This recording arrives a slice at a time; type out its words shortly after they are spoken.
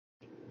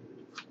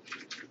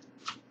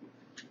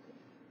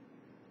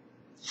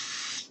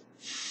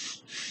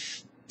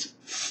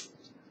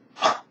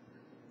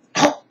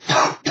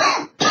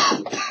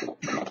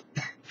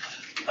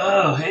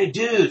Yo, hey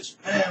dudes,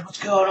 man, what's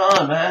going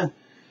on, man?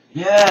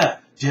 Yeah,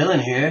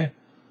 Dylan here.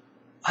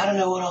 I don't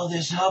know what all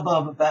this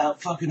hubbub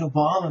about fucking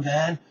Obama,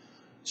 man.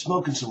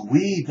 Smoking some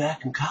weed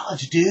back in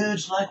college,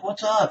 dudes. Like,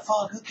 what's up?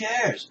 Fuck, who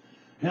cares?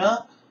 You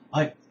know?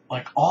 Like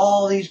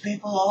all these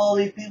people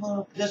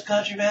in this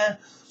country, man,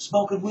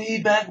 smoking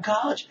weed back in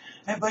college.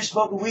 Everybody's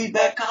smoking weed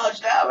back in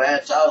college now,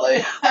 man,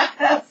 totally.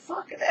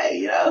 Fucking hey,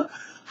 you know?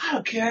 I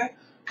don't care.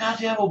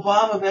 Goddamn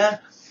Obama, man.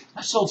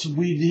 I sold some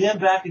weed to him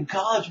back in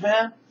college,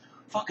 man.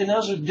 Fucking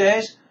those are the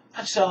days.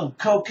 I'd sell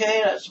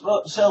cocaine, I'd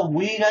sell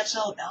weed, I'd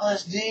sell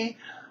LSD,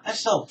 I'd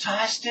sell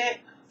Thai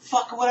stick,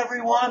 fucking whatever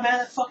you want, man.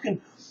 That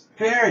fucking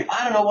Barry,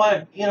 I don't know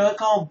why, you know, they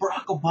call him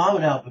Barack Obama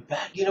now, but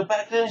back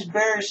then he's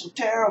Barry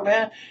Sotero,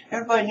 man.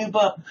 Everybody knew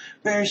about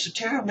Barry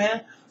Sotero,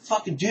 man.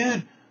 Fucking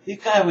dude,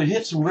 that guy would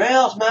hit some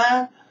rails,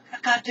 man.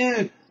 That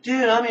guy,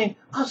 dude, I mean,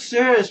 I'm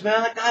serious,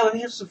 man. That guy would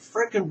hit some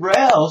freaking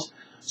rails,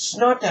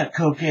 snort that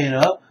cocaine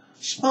up,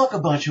 smoke a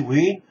bunch of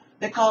weed.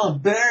 They call him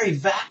Barry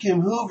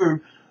Vacuum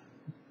Hoover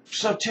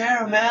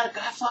Sotero, man. The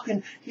guy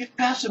fucking, he'd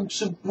pass him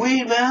some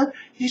weed, man.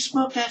 He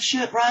smoked that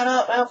shit right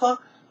up, man.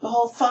 Fuck, the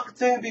whole fucking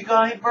thing would be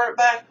gone. He'd burn it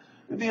back.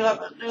 It'd be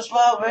like this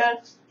loud, man.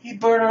 He'd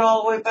burn it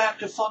all the way back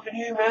to fucking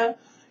here, man.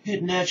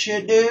 Hitting that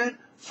shit, dude.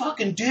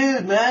 Fucking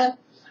dude, man.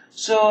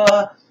 So,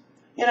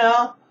 you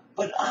know,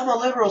 but I'm a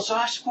liberal, so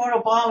I support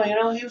Obama, you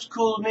know. He was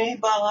cool to me. He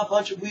bought a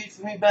bunch of weed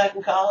for me back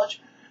in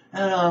college.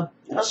 And,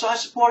 you know, so I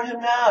support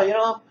him now, you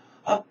know.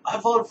 I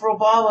voted for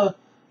Obama,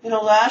 you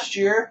know, last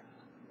year,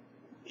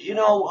 you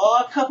know,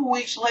 a couple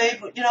weeks late,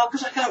 but, you know,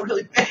 because I got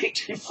really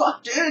baked. And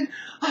fuck, dude,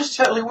 I was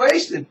totally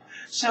wasted.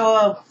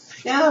 So,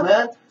 yeah,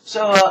 man.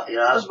 So, you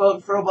know, I was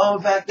voting for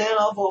Obama back then.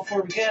 I'll vote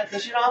for him again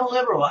because, you know, I'm a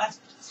liberal. I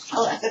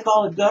think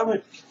all the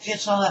government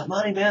gets all that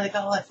money, man. They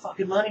got all that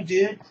fucking money,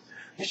 dude.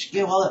 They should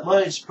give all that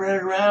money and spread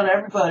it around to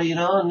everybody, you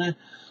know, and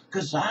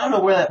because I don't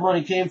know where that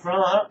money came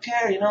from. I don't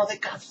care, you know. They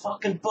got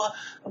fucking,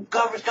 the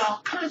government's got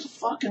all kinds of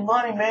fucking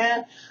money,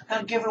 man.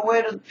 Gotta give it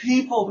away to the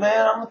people,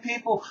 man. I'm the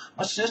people.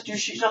 My sister,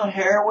 she's on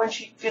heroin.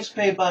 She gets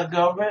paid by the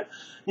government.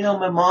 You know,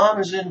 my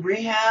mom is in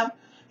rehab,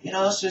 you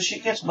know, so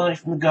she gets money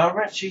from the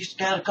government. She's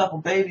got a couple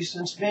babies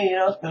since me, you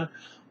know. It's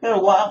been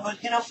a while,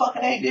 but, you know,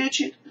 fucking, hey, dude,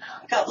 she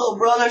got little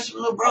brothers,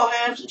 little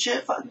bro-hams and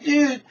shit, fucking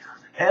dude.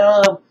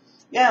 And,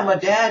 yeah, my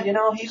dad, you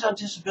know, he's on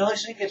disability,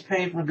 so he gets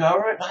paid from the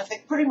government. And I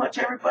think pretty much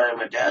everybody on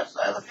my dad's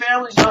side of the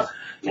family's on,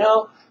 you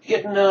know,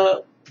 getting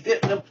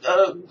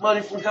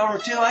money from the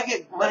government, too. I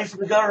get money from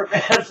the government,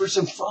 man, for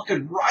some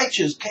fucking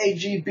righteous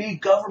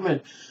KGB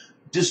government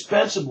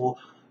dispensable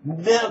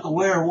medical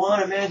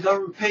marijuana, man.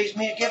 Government pays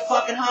me to get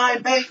fucking high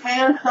and baked,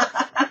 man.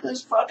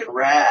 This fucking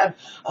rad.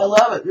 I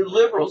love it. You're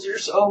liberals.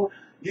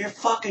 You're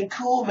fucking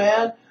cool,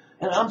 man.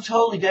 And I'm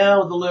totally down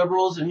with the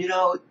liberals, and, you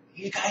know,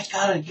 you guys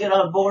gotta get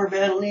on board,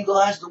 man,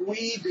 legalize the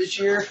weed this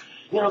year.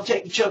 You know,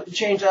 take a chunk of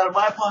change out of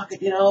my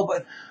pocket, you know,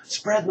 but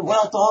spreading the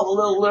wealth to all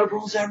the little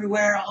liberals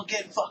everywhere, all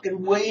getting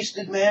fucking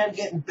wasted, man,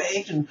 getting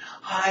baked and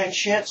high and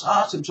shit. It's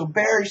awesome. So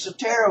Barry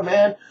Sotero,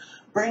 man,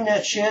 bring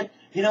that shit.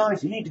 You know, and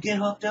if you need to get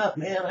hooked up,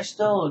 man, I'm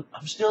still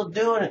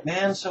doing it,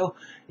 man. So,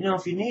 you know,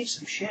 if you need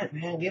some shit,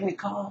 man, give me a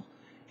call.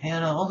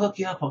 And I'll hook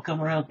you up. I'll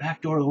come around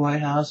back door of the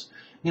White House.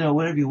 You know,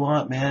 whatever you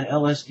want, man.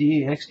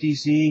 LSD,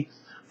 XTC.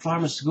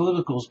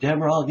 Pharmaceuticals,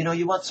 Demerol, you know,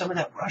 you want some of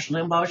that Rush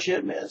Limbaugh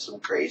shit, man, some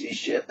crazy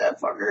shit,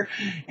 that fucker,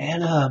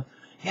 and,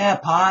 yeah,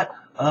 pot,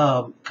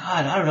 God,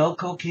 I don't know,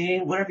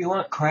 cocaine, whatever you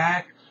want,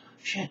 crack,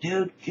 shit,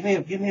 dude, give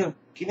me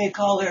a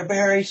call there,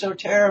 Barry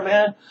Sotero,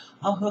 man,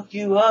 I'll hook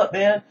you up,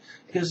 man,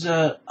 because,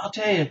 I'll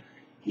tell you,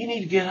 you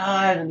need to get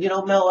high and, you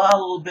know, mellow out a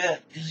little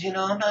bit, because, you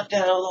know, I'm not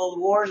down with all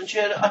the wars and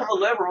shit. I'm a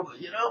liberal, but,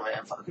 you know,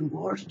 man, fucking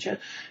wars and shit.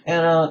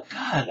 And, God,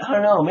 I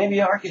don't know, maybe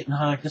you are getting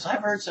high, because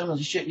I've heard some of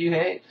the shit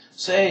you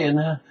say,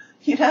 and,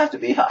 you'd have to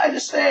be high to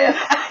stay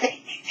high.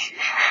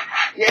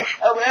 Yeah,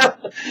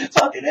 man,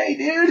 fucking hey,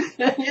 dude.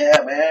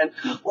 Yeah, man,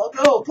 well,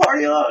 go,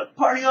 party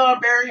on,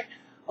 Barry.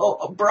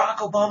 Oh, Barack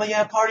Obama,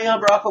 yeah, party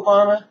on, Barack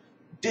Obama.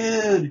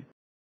 Dude,